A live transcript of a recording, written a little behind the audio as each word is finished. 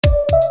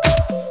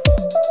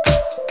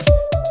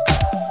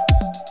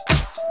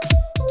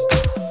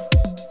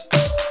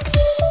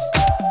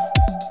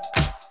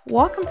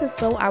Welcome to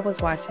So I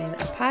Was Watching,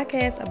 a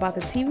podcast about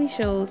the TV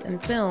shows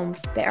and films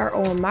that are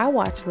on my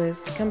watch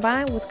list,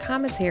 combined with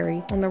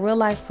commentary on the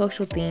real-life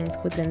social themes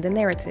within the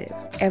narrative.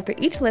 After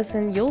each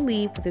listen, you'll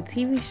leave with a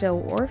TV show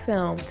or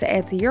film to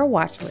add to your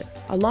watch list,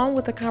 along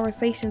with a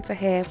conversation to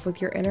have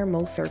with your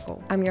innermost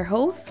circle. I'm your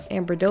host,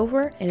 Amber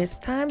Dover, and it's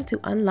time to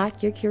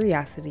unlock your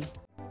curiosity.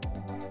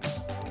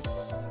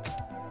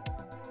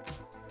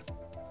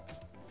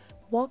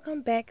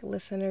 Welcome back,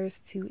 listeners,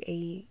 to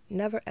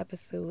another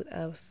episode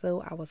of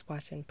So I Was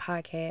Watching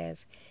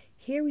podcast.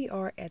 Here we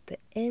are at the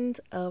end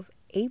of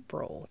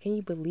April. Can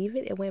you believe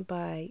it? It went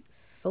by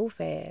so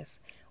fast.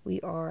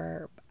 We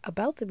are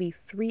about to be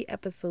 3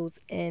 episodes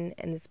in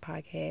this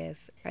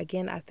podcast.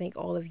 Again, I thank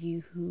all of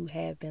you who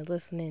have been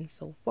listening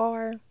so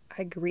far.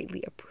 I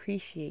greatly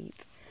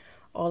appreciate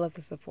all of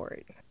the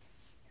support.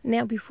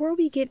 Now, before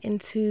we get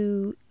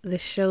into the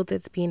show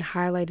that's being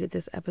highlighted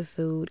this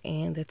episode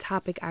and the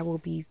topic I will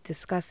be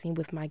discussing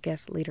with my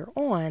guest later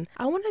on,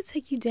 I want to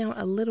take you down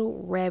a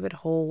little rabbit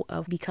hole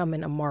of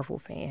becoming a Marvel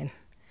fan.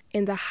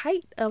 In the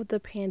height of the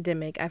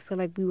pandemic, I feel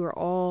like we were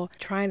all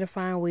trying to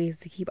find ways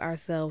to keep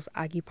ourselves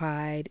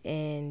occupied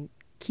and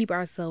keep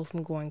ourselves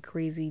from going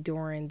crazy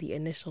during the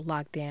initial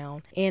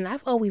lockdown. And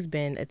I've always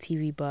been a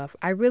TV buff.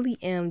 I really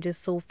am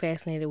just so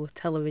fascinated with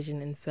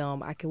television and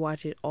film. I could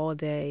watch it all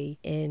day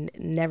and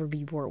never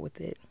be bored with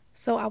it.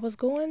 So I was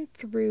going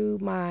through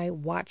my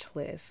watch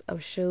list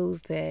of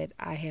shows that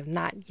I have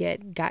not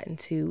yet gotten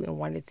to and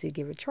wanted to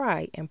give a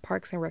try, and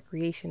Parks and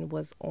Recreation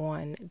was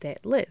on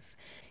that list.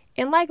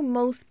 And like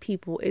most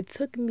people, it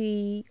took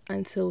me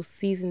until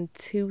season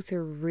 2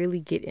 to really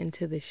get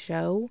into the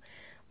show.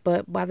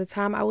 But by the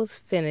time I was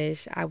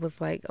finished, I was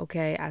like,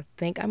 okay, I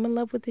think I'm in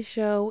love with the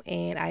show.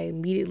 And I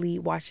immediately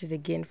watched it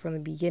again from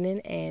the beginning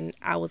and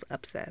I was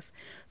obsessed.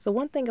 So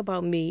one thing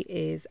about me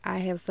is I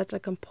have such a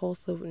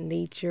compulsive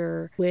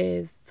nature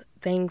with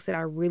things that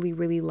I really,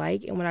 really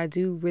like. And when I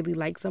do really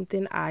like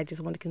something, I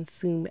just want to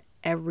consume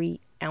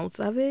every ounce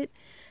of it.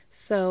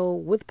 So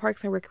with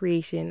Parks and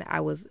Recreation,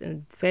 I was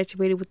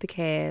infatuated with the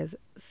cast,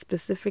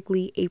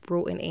 specifically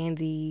April and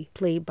Andy,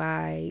 played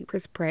by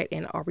Chris Pratt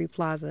and Aubrey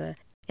Plaza.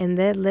 And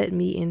that led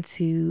me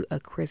into a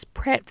Chris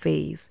Pratt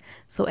phase.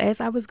 So as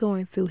I was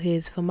going through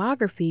his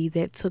filmography,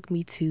 that took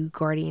me to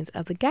Guardians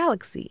of the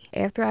Galaxy.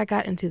 After I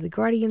got into the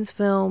Guardians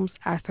films,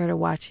 I started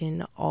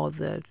watching all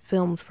the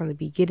films from the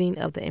beginning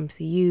of the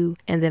MCU,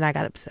 and then I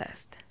got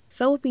obsessed.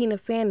 So with being a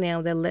fan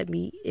now, that led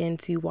me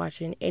into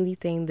watching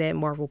anything that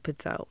Marvel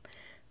puts out.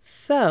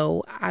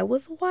 So I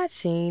was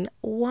watching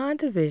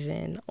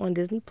WandaVision on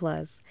Disney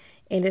Plus,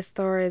 and it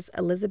stars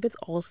Elizabeth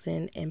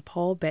Olsen and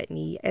Paul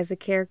Bettany as the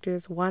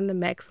characters Wanda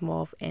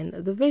Maximoff and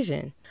the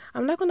Vision.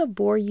 I'm not going to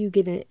bore you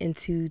getting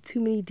into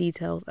too many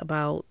details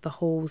about the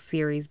whole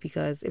series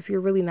because if you're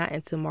really not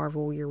into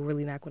Marvel, you're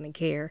really not going to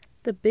care.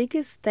 The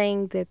biggest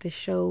thing that the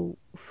show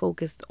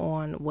focused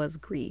on was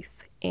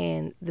grief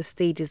and the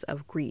stages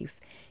of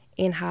grief,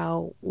 and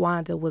how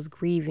Wanda was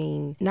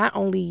grieving not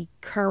only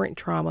current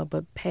trauma,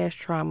 but past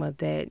trauma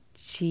that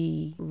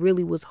she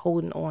really was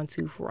holding on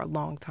to for a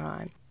long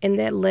time. And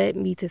that led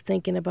me to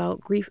thinking about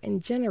grief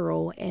in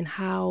general and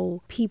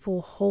how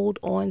people hold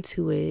on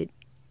to it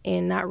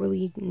and not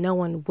really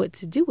knowing what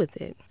to do with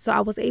it. So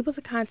I was able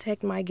to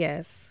contact my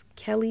guest,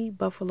 Kelly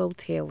Buffalo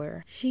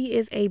Taylor. She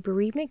is a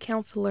bereavement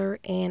counselor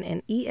and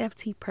an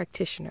EFT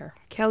practitioner.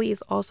 Kelly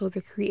is also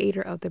the creator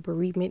of the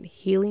Bereavement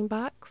Healing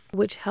Box,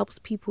 which helps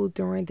people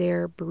during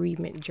their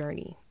bereavement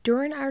journey.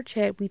 During our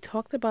chat, we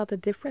talked about the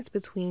difference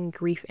between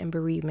grief and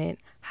bereavement,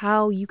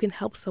 how you can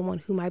help someone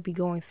who might be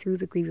going through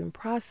the grieving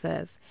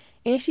process,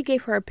 and she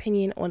gave her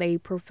opinion on a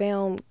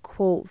profound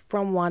quote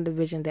from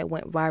WandaVision that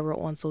went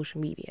viral on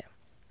social media.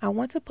 I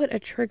want to put a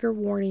trigger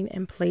warning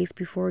in place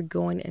before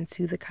going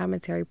into the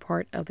commentary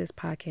part of this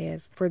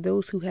podcast for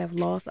those who have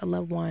lost a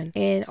loved one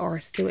and are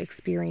still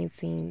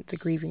experiencing the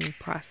grieving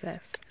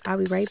process. I'll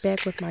be right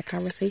back with my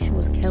conversation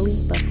with Kelly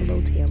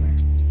Buffalo Taylor.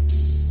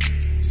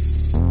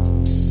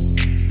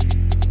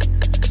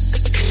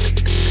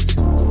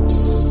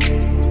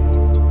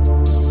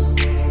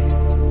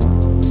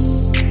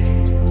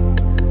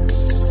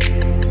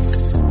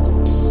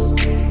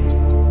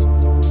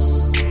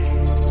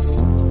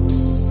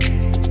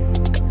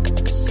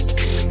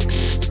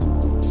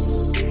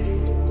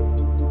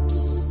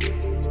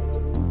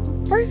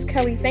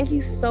 Kelly, thank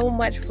you so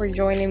much for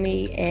joining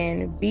me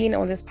and being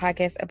on this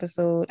podcast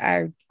episode.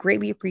 I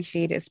greatly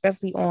appreciate it,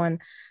 especially on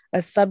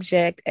a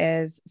subject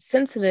as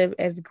sensitive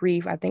as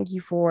grief. I thank you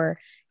for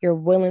your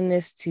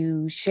willingness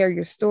to share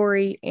your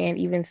story and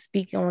even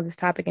speak on this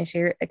topic and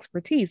share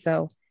expertise.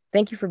 So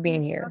thank you for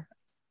being here.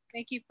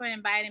 Thank you for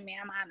inviting me.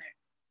 I'm honored.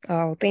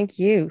 Oh, thank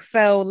you.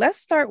 So let's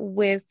start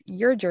with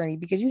your journey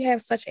because you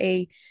have such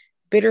a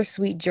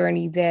bittersweet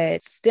journey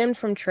that stemmed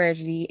from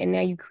tragedy and now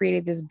you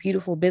created this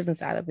beautiful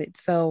business out of it.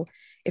 So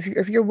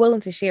if you're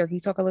willing to share, can you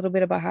talk a little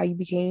bit about how you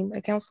became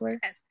a counselor?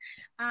 Yes.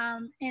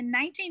 In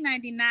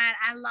 1999,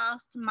 I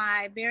lost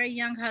my very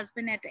young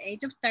husband at the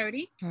age of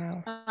 30,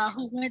 Wow.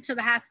 who went to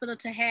the hospital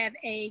to have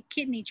a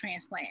kidney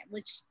transplant,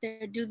 which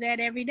they do that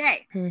every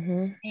day.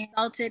 Mm-hmm. And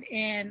resulted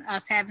in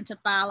us having to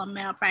file a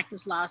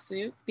malpractice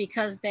lawsuit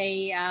because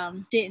they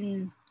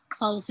didn't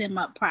close him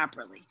up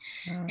properly.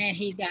 Wow. And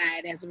he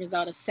died as a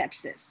result of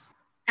sepsis.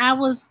 I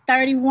was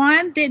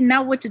 31, didn't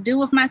know what to do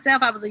with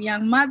myself. I was a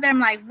young mother. I'm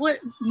like, what?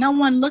 No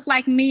one looked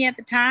like me at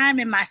the time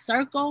in my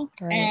circle.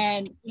 Right.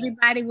 And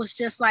everybody was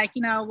just like,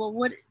 well,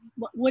 what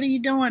are you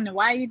doing? And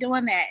why are you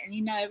doing that? And,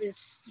 it was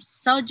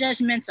so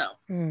judgmental.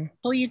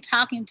 Who you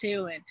talking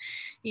to?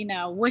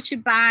 And, what you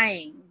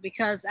buying?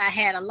 Because I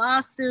had a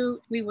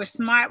lawsuit. We were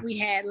smart. We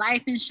had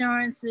life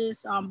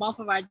insurances on both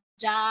of our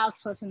jobs,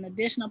 plus an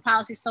additional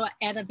policy. So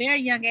at a very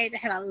young age, I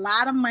had a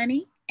lot of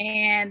money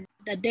and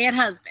a dead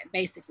husband,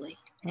 basically.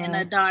 And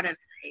a daughter to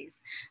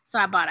raise. So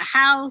I bought a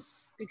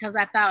house because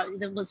I thought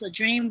it was a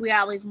dream we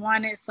always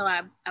wanted. So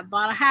I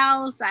bought a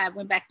house. I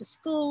went back to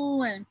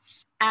school and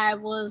I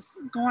was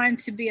going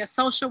to be a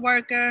social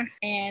worker,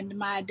 and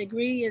my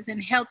degree is in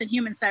health and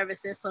human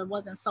services, so it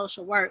wasn't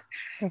social work.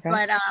 Okay.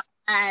 But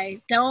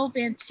I dove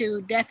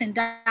into death and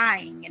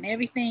dying and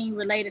everything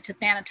related to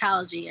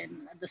thanatology and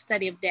the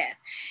study of death.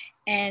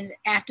 And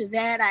after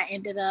that, I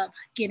ended up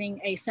getting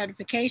a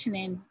certification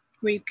in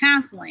grief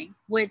counseling,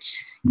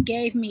 which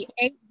gave me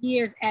 8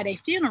 years at a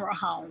funeral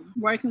home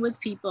working with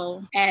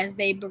people as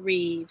they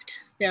bereaved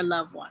their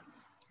loved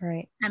ones.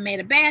 Right. I made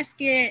a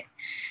basket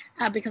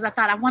because I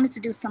thought I wanted to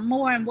do some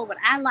more, and what would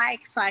I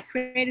like? So I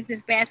created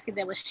this basket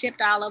that was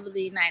shipped all over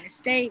the United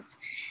States.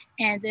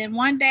 And then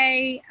one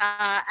day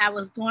I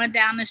was going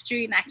down the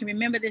street, and I can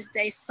remember this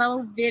day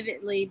so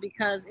vividly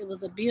because it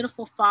was a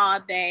beautiful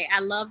fall day. I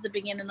love the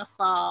beginning of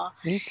fall.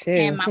 Me too.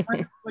 And my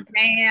windows were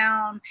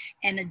down,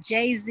 and the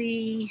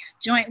Jay-Z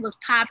joint was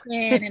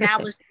popping, and I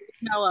was,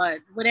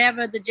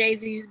 whatever the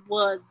Jay-Z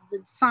was,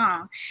 the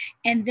song.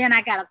 And then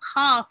I got a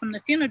call from the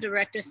funeral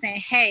director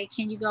saying, hey,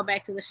 can you go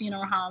back to the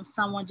funeral home?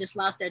 Someone just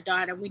lost their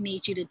daughter. We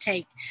need you to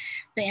take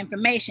the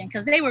information,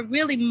 because they were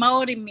really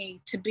molding me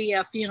to be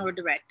a funeral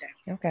director.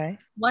 Okay.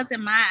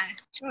 Wasn't my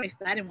choice.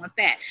 I didn't want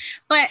that.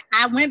 But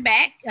I went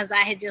back because I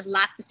had just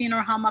locked the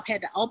funeral home up,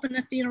 had to open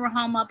the funeral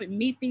home up and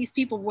meet these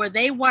people where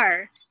they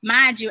were.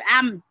 Mind you,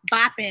 I'm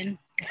bopping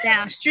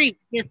down the street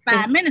just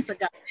 5 minutes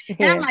ago.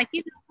 And I'm like,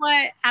 you know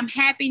what? I'm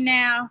happy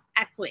now.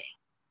 I quit.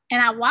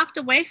 And I walked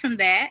away from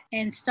that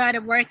and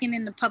started working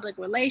in the public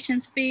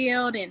relations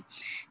field and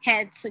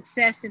had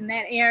success in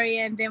that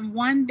area. And then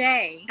one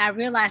day I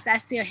realized I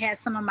still had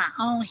some of my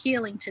own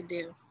healing to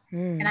do.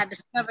 And I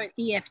discovered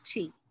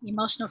EFT,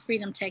 Emotional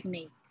Freedom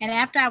Technique. And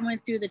after I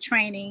went through the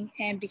training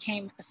and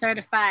became a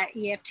certified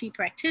EFT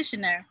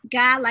practitioner,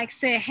 God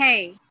said,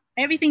 hey,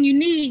 everything you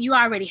need, you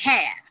already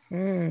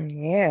have.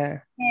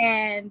 Yeah.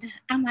 And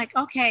I'm like,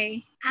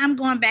 okay, I'm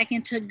going back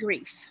into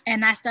grief.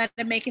 And I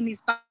started making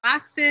these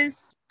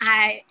boxes.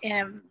 I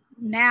am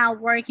now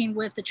working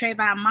with the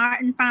Trayvon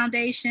Martin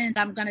Foundation.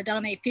 I'm going to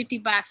donate 50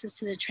 boxes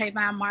to the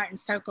Trayvon Martin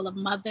Circle of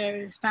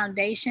Mothers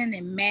Foundation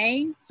in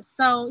May.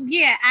 So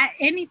yeah,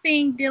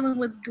 anything dealing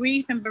with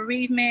grief and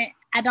bereavement,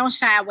 I don't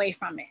shy away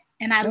from it.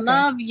 And I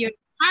love your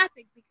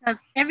topic because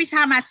every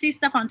time I see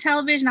stuff on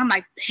television, I'm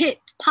like, hit,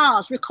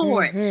 pause,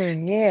 record,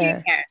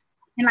 yeah. share.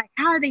 And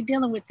how are they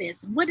dealing with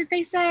this? What did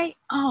they say?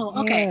 Oh,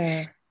 okay.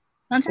 Yeah.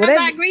 Sometimes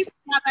I agree,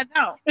 sometimes I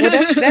don't.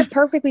 Well, that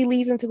perfectly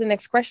leads into the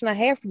next question I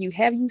have for you.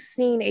 Have you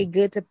seen a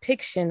good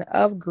depiction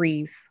of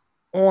grief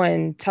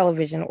on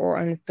television or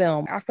on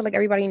film? I feel like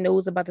everybody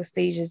knows about the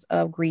stages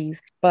of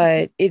grief,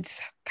 but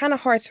it's kind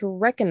of hard to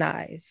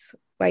recognize,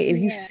 if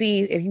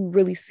you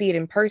really see it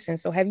in person.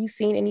 So have you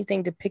seen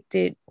anything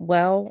depicted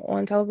well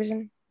on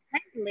television?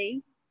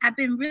 Lately, I've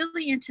been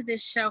really into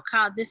this show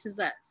called This Is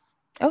Us.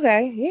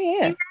 Okay,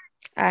 yeah.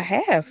 I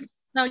have.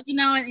 So,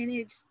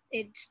 and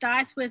it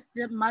starts with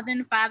the mother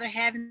and father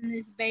having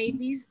these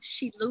babies.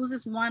 She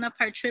loses one of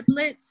her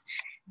triplets.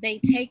 They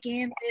take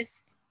in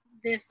this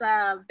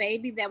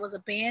baby that was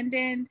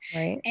abandoned.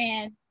 Right.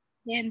 And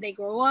then they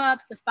grow up.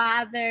 The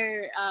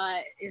father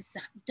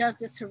does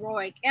this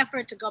heroic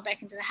effort to go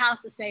back into the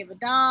house to save a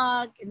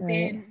dog. And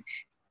then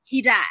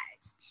he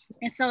dies.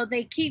 And so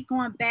they keep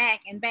going back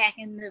and back.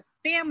 And the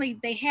family,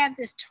 they have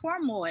this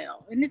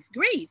turmoil. And it's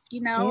grief,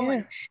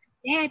 And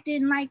Dad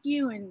didn't like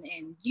you, and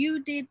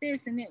you did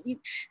this, and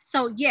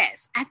so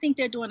yes, I think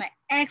they're doing an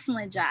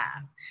excellent job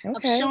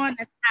of showing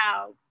us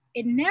how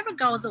it never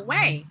goes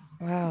away.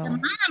 Wow. The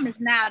mom is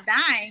now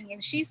dying,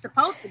 and she's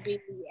supposed to be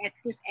at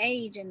this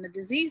age and the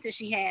disease that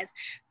she has,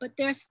 but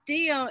they're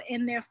still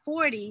in their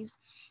 40s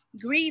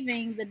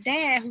grieving the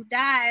dad who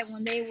died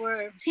when they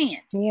were 10.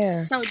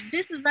 Yeah. So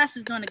This Is Us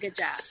is doing a good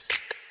job.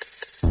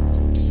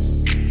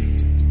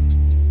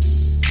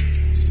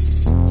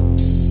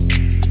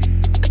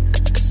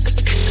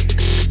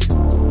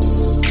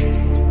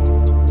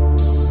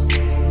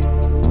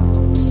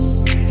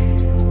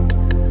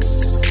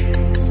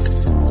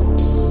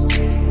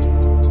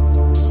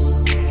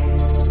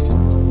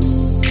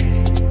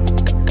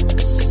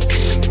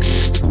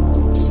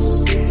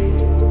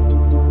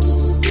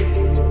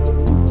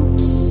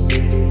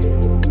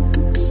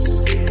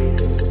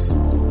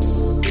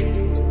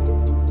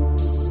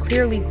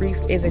 clearly grief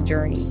is a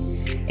journey.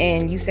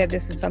 And you said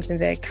this is something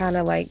that kind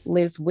of like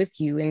lives with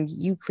you. And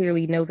you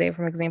clearly know that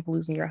from example,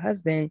 losing your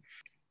husband.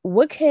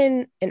 What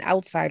can an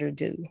outsider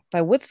do?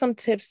 Like, what's some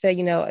tips that,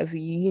 if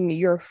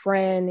you're a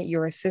friend,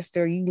 you're a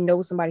sister, you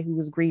know somebody who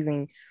is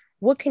grieving,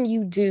 what can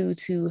you do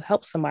to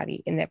help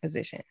somebody in that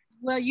position?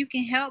 Well, you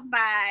can help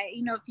by,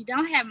 if you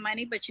don't have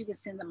money, but you can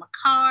send them a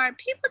card.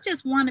 People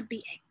just want to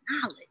be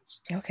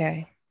acknowledged.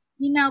 Okay.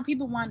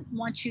 People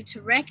want you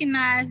to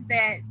recognize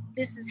that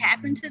this has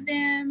happened to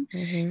them.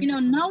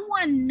 Mm-hmm. No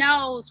one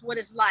knows what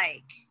it's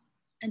like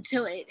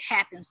until it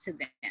happens to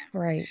them.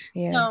 Right.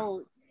 Yeah.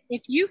 So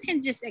if you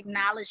can just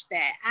acknowledge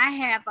that, I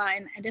have,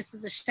 and this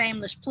is a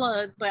shameless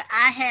plug, but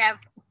I have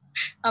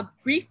a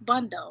grief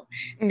bundle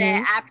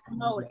that I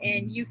promote,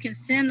 and you can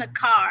send a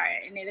card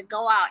and it'll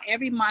go out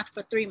every month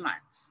for 3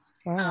 months.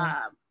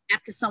 Wow.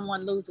 After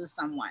someone loses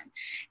someone.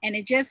 And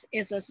it just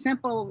is a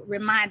simple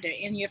reminder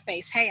in your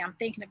face. Hey, I'm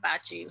thinking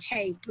about you.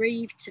 Hey,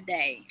 breathe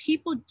today.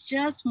 People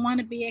just want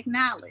to be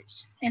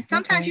acknowledged. And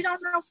sometimes you don't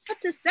know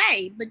what to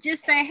say, but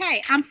just say,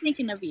 hey, I'm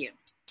thinking of you.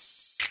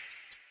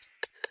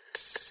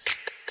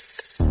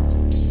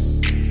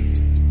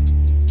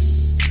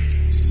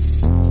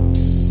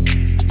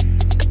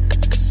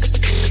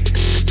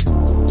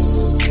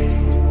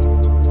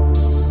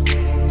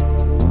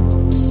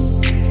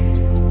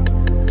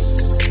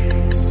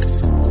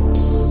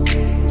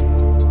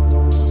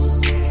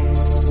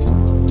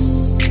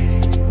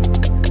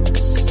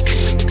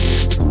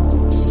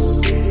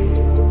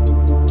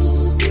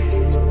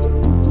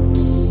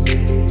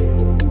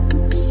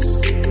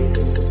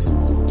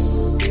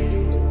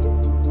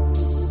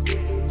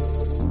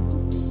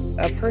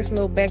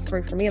 Personal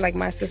backstory for me, like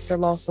my sister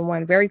lost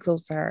someone very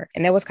close to her,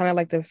 and that was kind of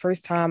like the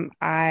first time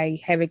I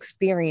have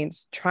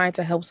experienced trying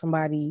to help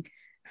somebody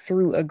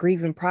through a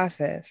grieving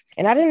process.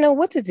 And I didn't know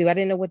what to do. I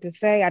didn't know what to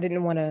say. I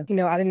didn't want to,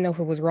 I didn't know if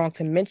it was wrong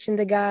to mention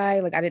the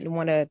guy. Like I didn't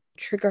want to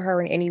trigger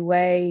her in any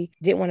way.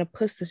 Didn't want to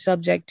push the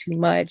subject too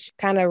much.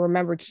 Kind of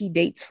remember key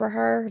dates for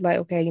her. Like,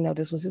 okay,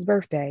 this was his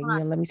birthday.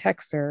 Let me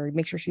text her,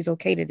 make sure she's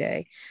okay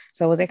today.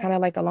 So was that kind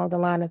of like along the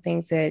line of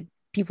things that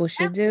people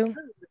should do?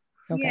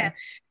 Okay. Yeah.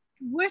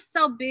 We're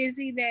so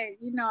busy that,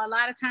 a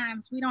lot of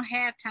times we don't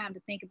have time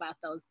to think about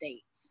those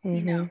dates,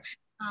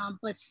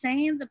 but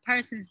saying the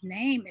person's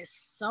name is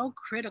so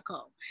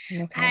critical.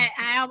 Okay.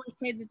 I always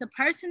say that the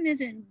person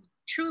isn't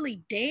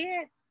truly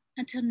dead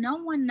until no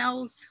one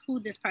knows who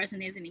this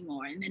person is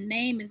anymore and the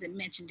name isn't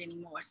mentioned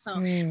anymore. So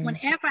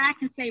whenever I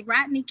can say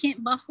Rodney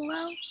Kent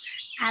Buffalo,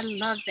 I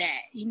love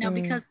that,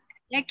 because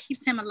that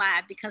keeps him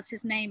alive because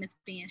his name is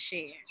being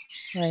shared.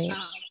 Right.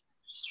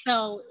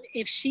 So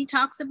if she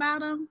talks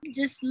about him,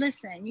 just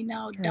listen,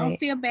 don't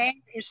feel bad.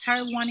 It's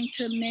her wanting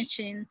to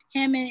mention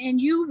him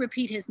and you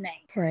repeat his name.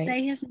 Right.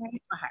 Say his name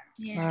for her.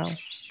 Yeah. Wow.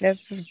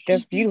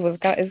 That's beautiful.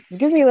 It's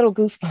giving me a little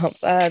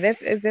goosebumps.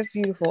 That's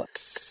beautiful.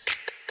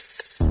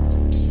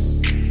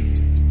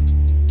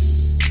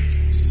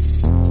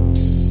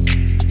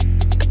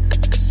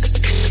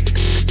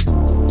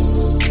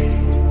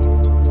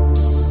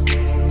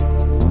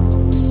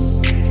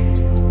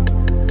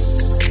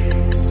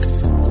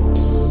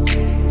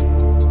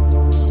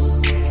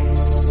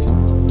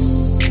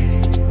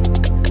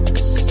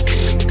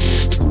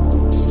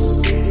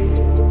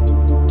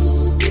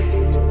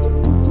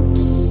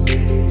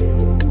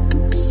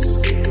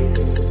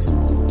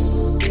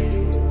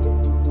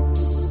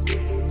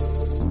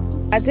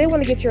 I did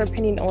want to get your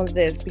opinion on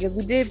this because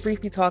we did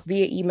briefly talk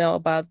via email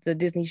about the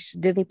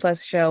Disney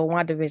Plus show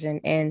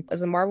WandaVision, and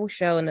it's a Marvel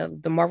show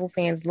and the Marvel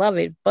fans love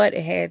it, but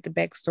it had the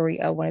backstory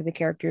of one of the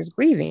characters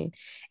grieving.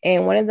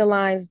 And one of the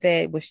lines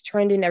that was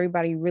trending,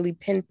 everybody really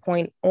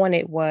pinpoint on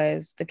it,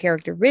 was the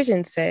character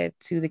Vision said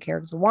to the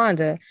character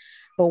Wanda,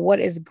 "But what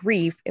is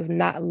grief if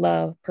not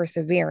love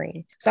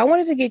persevering?" So I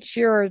wanted to get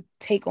your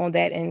take on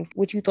that and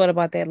what you thought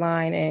about that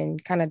line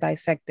and kind of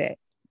dissect that.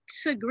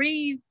 To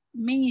grieve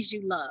means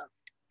you love.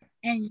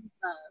 And you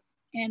love.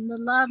 And the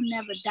love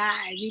never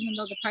dies, even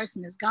though the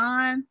person is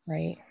gone.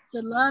 Right.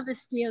 The love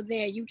is still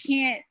there. You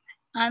can't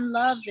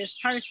unlove this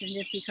person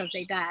just because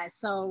they died.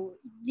 So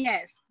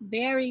yes,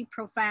 very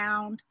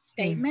profound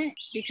statement,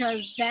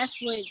 because that's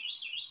what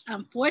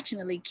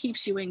unfortunately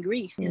keeps you in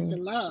grief is the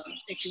love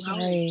that you hold.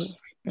 Right.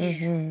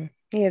 Yeah.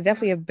 Yeah, it's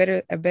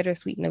definitely a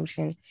bittersweet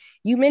notion.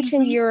 You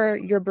mentioned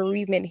your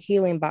bereavement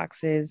healing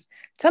boxes.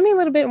 Tell me a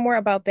little bit more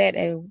about that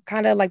and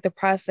kind of like the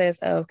process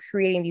of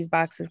creating these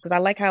boxes, because I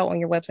like how on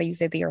your website you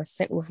said they are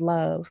sent with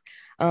love.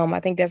 I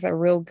think that's a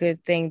real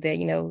good thing that,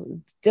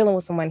 dealing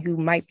with someone who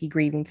might be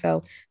grieving.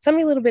 So tell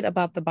me a little bit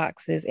about the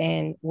boxes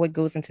and what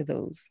goes into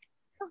those.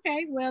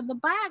 Okay, well, the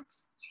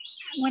box,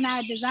 when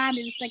I designed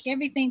it, it's like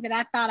everything that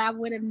I thought I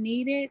would have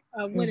needed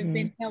or would have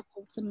been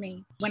helpful to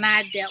me when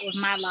I dealt with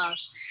my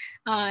loss.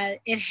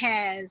 It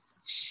has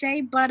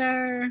shea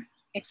butter,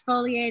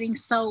 exfoliating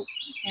soap,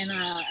 and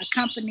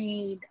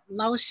accompanied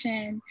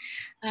lotion.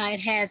 It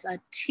has a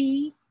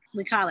tea.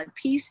 We call it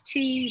peace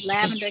tea,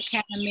 lavender,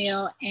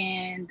 chamomile,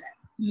 and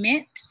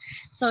mint.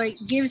 So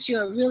it gives you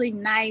a really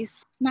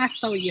nice, not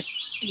so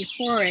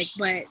euphoric,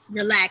 but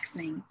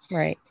relaxing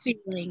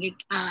feeling.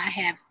 I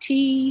have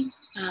tea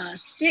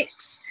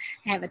sticks.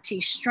 I have a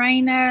tea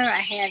strainer. I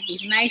have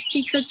these nice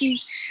tea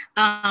cookies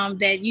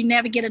that you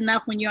never get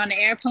enough when you're on the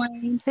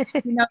airplane.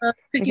 You know those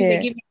cookies they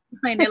give you on the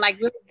plane? They're like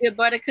really good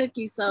butter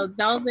cookies. So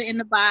those are in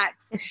the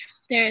box.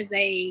 There's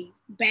a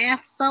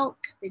bath soak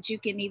that you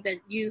can either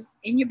use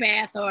in your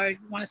bath or you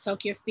want to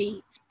soak your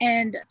feet,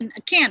 and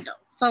a candle.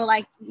 So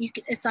like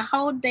it's a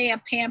whole day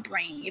of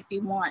pampering if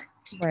you want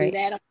to do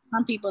that.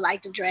 Some people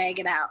like to drag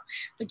it out,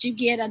 but you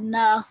get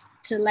enough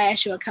to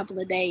last you a couple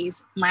of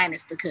days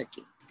minus the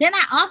cookie. Then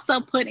I also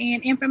put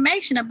in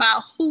information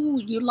about who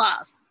you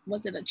lost.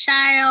 Was it a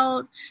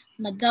child,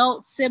 an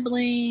adult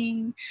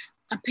sibling,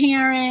 a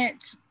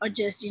parent, or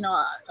just,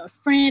 a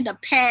friend, a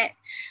pet?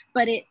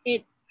 But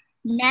it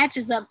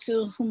matches up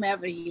to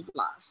whomever you've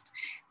lost.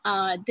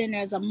 Then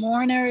there's a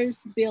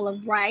mourner's bill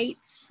of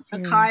rights, a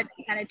card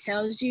that kind of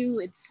tells you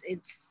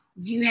it's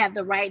you have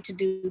the right to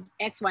do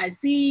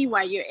XYZ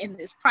while you're in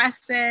this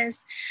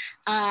process.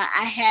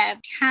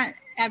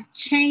 I've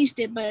changed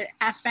it, but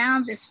I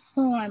found this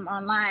poem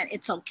online,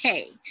 It's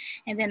Okay.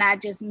 And then I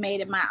just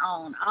made it my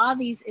own. All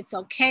these, it's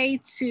okay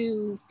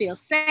to feel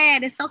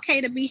sad. It's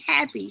okay to be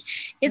happy.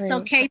 It's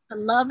okay to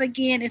love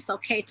again. It's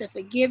okay to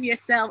forgive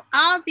yourself.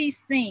 All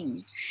these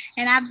things.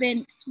 And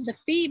the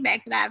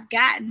feedback that I've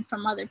gotten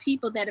from other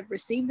people that have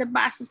received the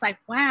box is like,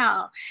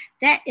 wow,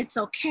 that it's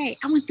okay.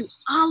 I went through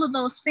all of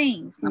those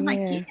things. And I'm like,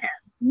 yeah,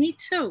 me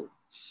too.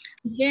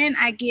 Then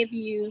I give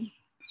you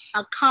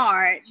a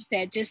card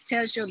that just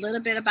tells you a little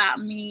bit about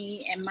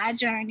me and my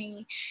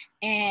journey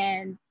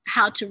and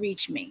how to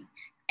reach me.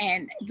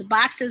 And the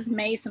box has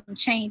made some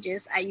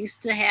changes. I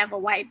used to have a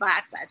white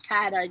box. I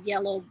tied a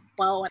yellow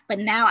bow, but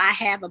now I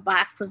have a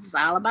box because it's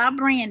all about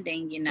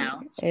branding,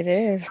 It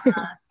is.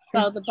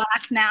 So the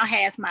box now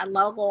has my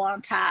logo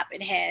on top.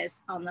 It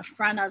has on the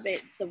front of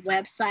it the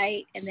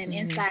website, and then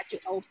inside you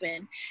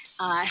open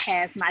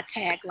has my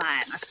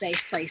tagline, a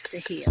safe place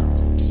to heal.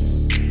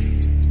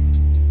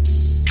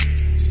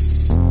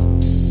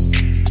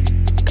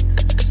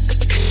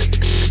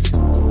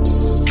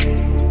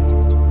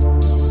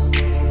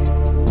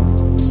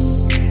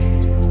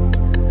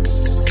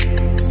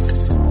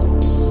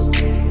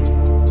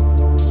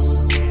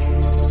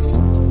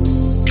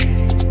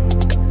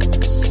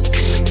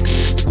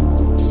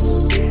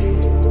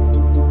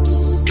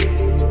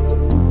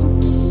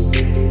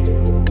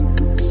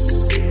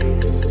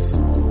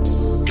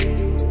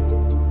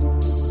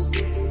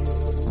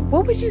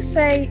 What would you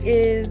say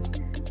is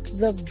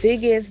the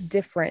biggest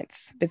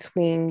difference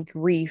between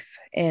grief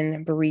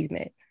and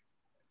bereavement?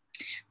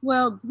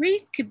 Well,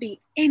 grief could be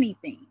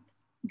anything.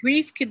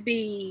 Grief could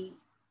be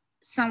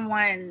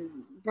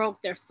someone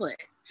broke their foot,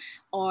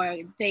 or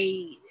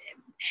they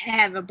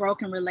have a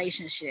broken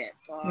relationship,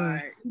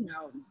 or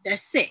they're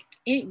sick.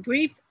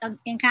 Grief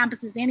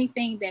encompasses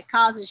anything that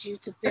causes you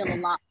to feel a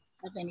loss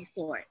of any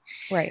sort.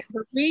 Right.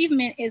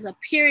 Bereavement is a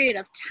period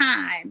of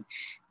time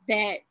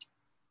that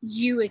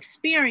you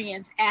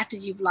experience after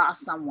you've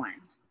lost someone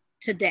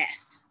to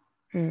death.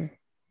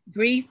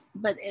 Grief,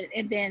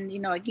 and then,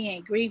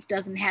 again, grief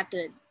doesn't have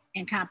to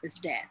encompass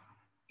death.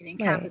 It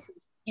encompasses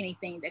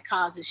anything that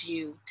causes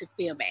you to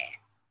feel bad.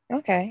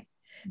 Okay.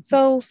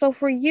 So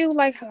for you,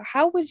 like,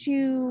 how would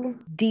you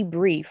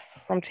debrief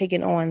from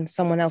taking on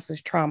someone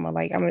else's trauma?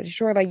 Like, I'm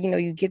sure, like,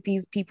 you get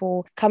these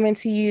people coming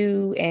to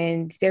you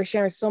and they're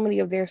sharing so many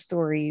of their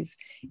stories.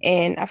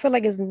 And I feel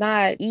like it's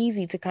not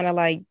easy to kind of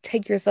like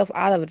take yourself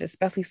out of it,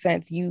 especially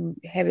since you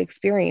have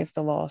experienced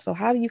the loss. So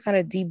how do you kind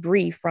of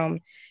debrief from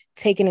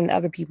taking in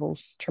other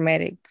people's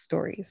traumatic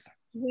stories?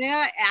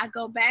 Well, I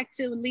go back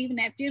to leaving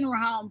that funeral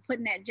home,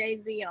 putting that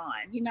Jay-Z on.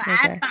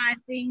 I find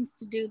things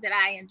to do that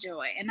I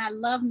enjoy, and I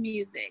love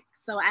music.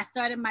 So I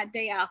started my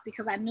day off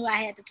because I knew I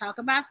had to talk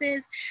about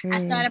this. I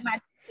started my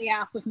day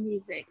off with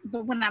music.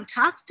 But when I'm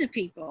talking to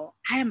people,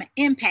 I am an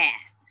empath.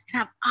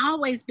 And I've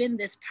always been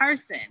this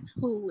person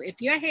who, if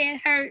your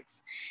head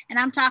hurts and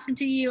I'm talking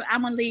to you,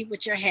 I'm going to leave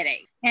with your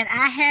headache. And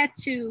I had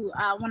to,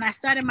 when I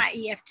started my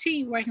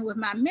EFT, working with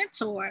my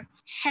mentor,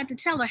 had to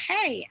tell her,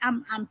 hey,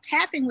 I'm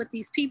tapping with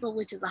these people,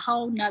 which is a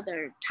whole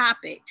nother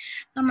topic.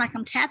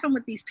 I'm tapping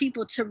with these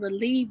people to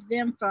relieve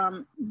them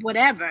from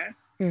whatever,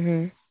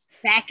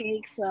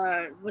 backaches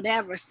or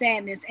whatever,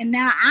 sadness. And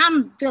now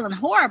I'm feeling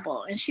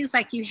horrible. And she's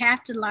like, you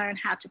have to learn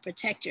how to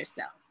protect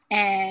yourself.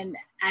 And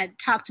I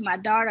talked to my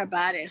daughter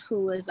about it,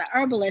 who is an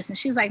herbalist, and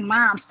she's like,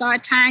 Mom,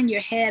 start tying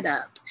your head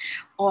up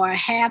or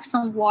have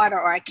some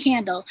water or a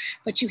candle,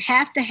 but you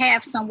have to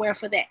have somewhere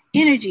for that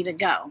energy to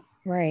go.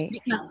 Right.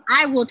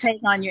 I will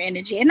take on your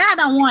energy and I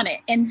don't want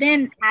it. And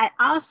then I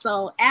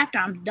also, after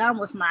I'm done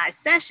with my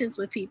sessions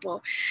with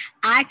people,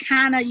 I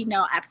kind of,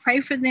 I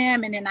pray for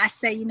them, and then I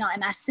say, and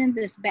I send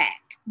this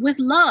back with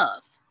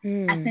love.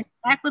 I send it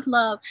back with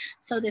love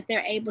so that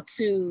they're able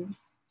to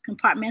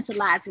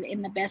compartmentalize it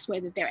in the best way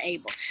that they're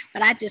able.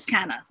 But I just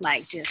kind of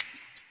just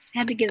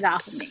have to get it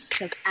off of me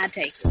because I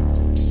take it.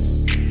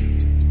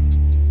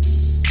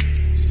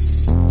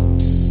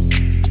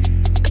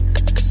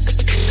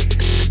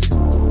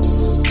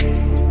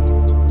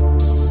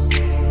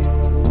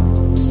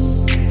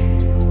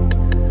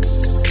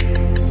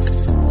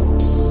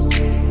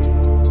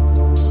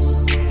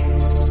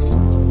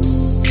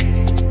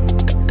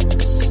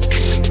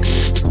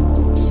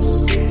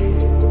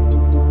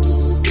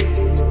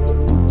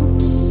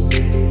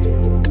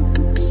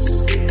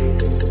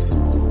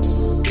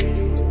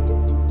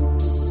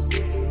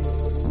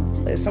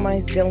 someone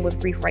who's dealing with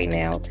grief right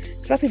now,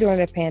 especially during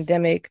the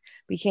pandemic,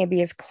 we can't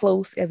be as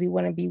close as we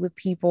want to be with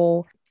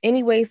people.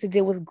 Any ways to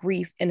deal with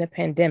grief in a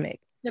pandemic?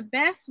 The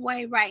best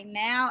way right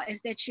now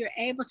is that you're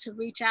able to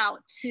reach out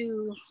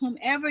to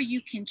whomever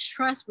you can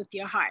trust with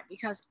your heart,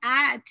 because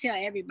I tell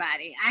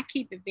everybody, I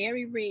keep it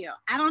very real.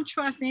 I don't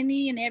trust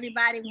any and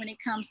everybody when it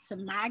comes to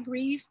my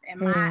grief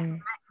and my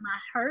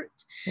hurt.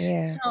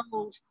 Yeah.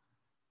 So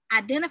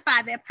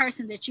identify that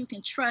person that you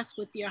can trust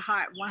with your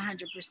heart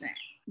 100%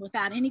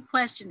 without any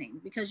questioning,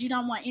 because you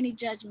don't want any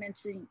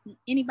judgments and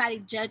anybody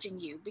judging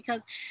you.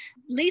 Because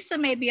Lisa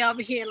may be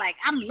over here like,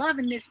 I'm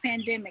loving this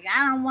pandemic,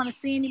 I don't want to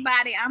see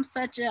anybody, I'm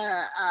such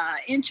a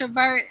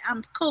introvert,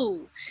 I'm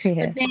cool.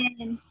 Yeah. But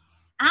then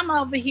I'm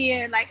over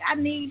here like, I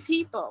need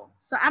people,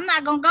 so I'm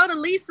not gonna go to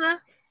Lisa.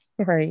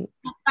 Right.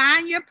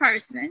 Find your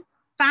person.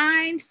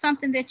 Find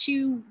something that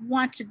you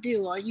want to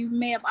do, or you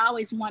may have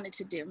always wanted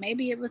to do.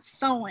 Maybe it was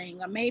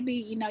sewing, or maybe,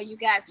 you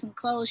get some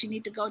clothes you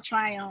need to go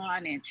try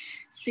on and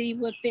see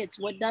what fits,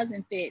 what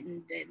doesn't fit.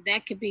 And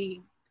that could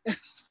be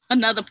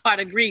another part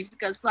of grief,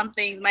 because some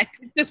things might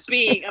be too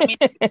big. I mean,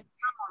 depending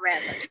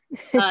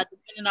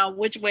on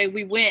which way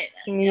we went.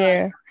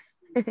 Yeah.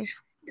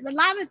 A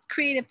lot of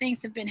creative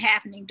things have been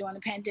happening during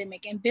the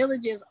pandemic, and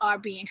villages are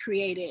being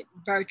created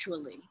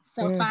virtually.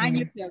 So find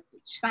your village,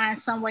 find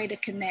some way to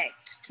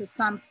connect to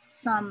some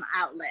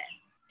outlet.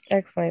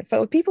 Excellent.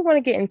 So if people want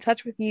to get in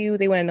touch with you,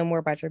 they want to know more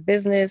about your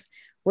business,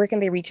 where can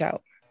they reach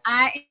out?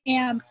 I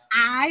am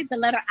the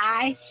letter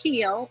I,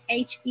 Heal,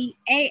 Heal,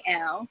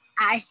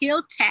 I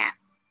Heal Tap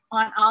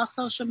on all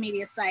social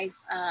media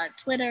sites,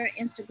 Twitter,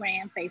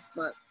 Instagram,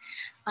 Facebook,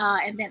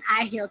 and then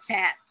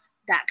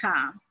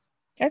ihealtap.com.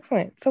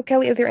 Excellent. So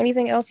Kelly, is there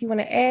anything else you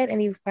want to add?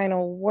 Any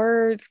final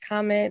words,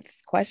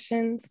 comments,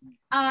 questions?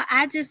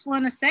 I just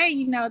want to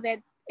say,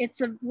 that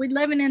we're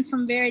living in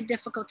some very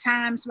difficult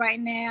times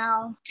right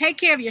now. Take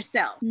care of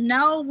yourself.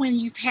 Know when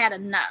you've had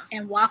enough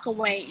and walk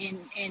away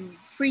and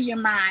free your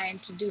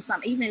mind to do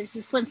something, even if it's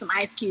just putting some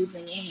ice cubes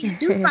in your hand.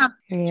 Do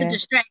something to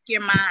distract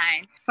your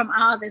mind from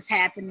all this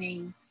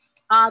happening,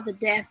 all the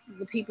death,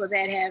 the people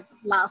that have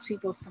lost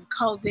people from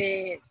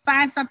COVID.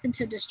 Find something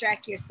to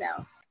distract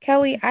yourself.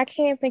 Kelly, I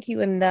can't thank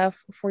you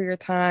enough for your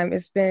time.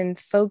 It's been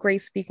so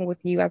great speaking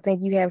with you. I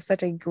think you have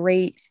such a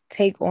great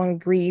take on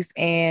grief,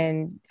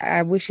 and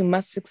I wish you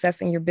much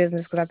success in your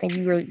business, because I think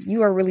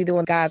you are really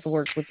doing God's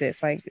work with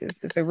this. Like,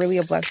 it's really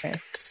a blessing.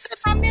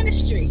 It's my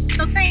ministry,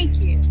 so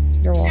thank you.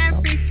 You're welcome. I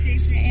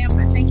appreciate it,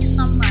 Amber. Thank you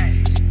so much.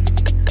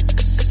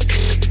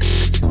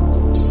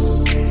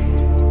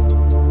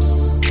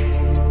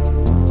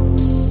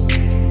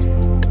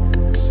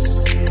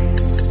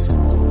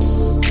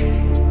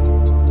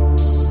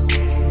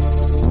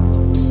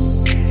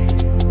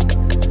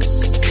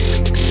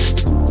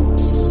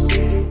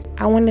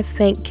 I want to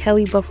thank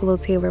Kelly Buffalo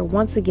Taylor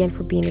once again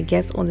for being a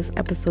guest on this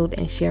episode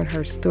and sharing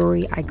her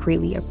story. I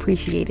greatly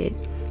appreciate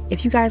it.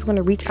 If you guys want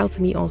to reach out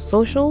to me on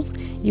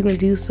socials, you can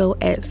do so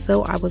at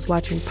So I Was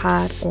Watching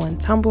Pod on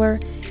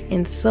Tumblr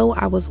and So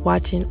I Was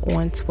Watching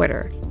on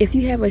Twitter. If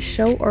you have a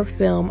show or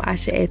film I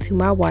should add to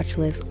my watch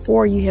list,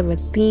 or you have a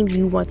theme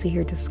you want to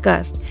hear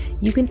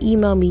discussed, you can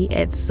email me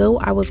at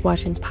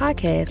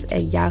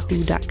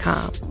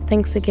soiwaswatchingpodcast@yahoo.com.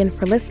 Thanks again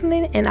for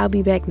listening, and I'll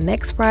be back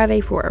next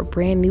Friday for a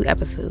brand new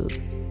episode.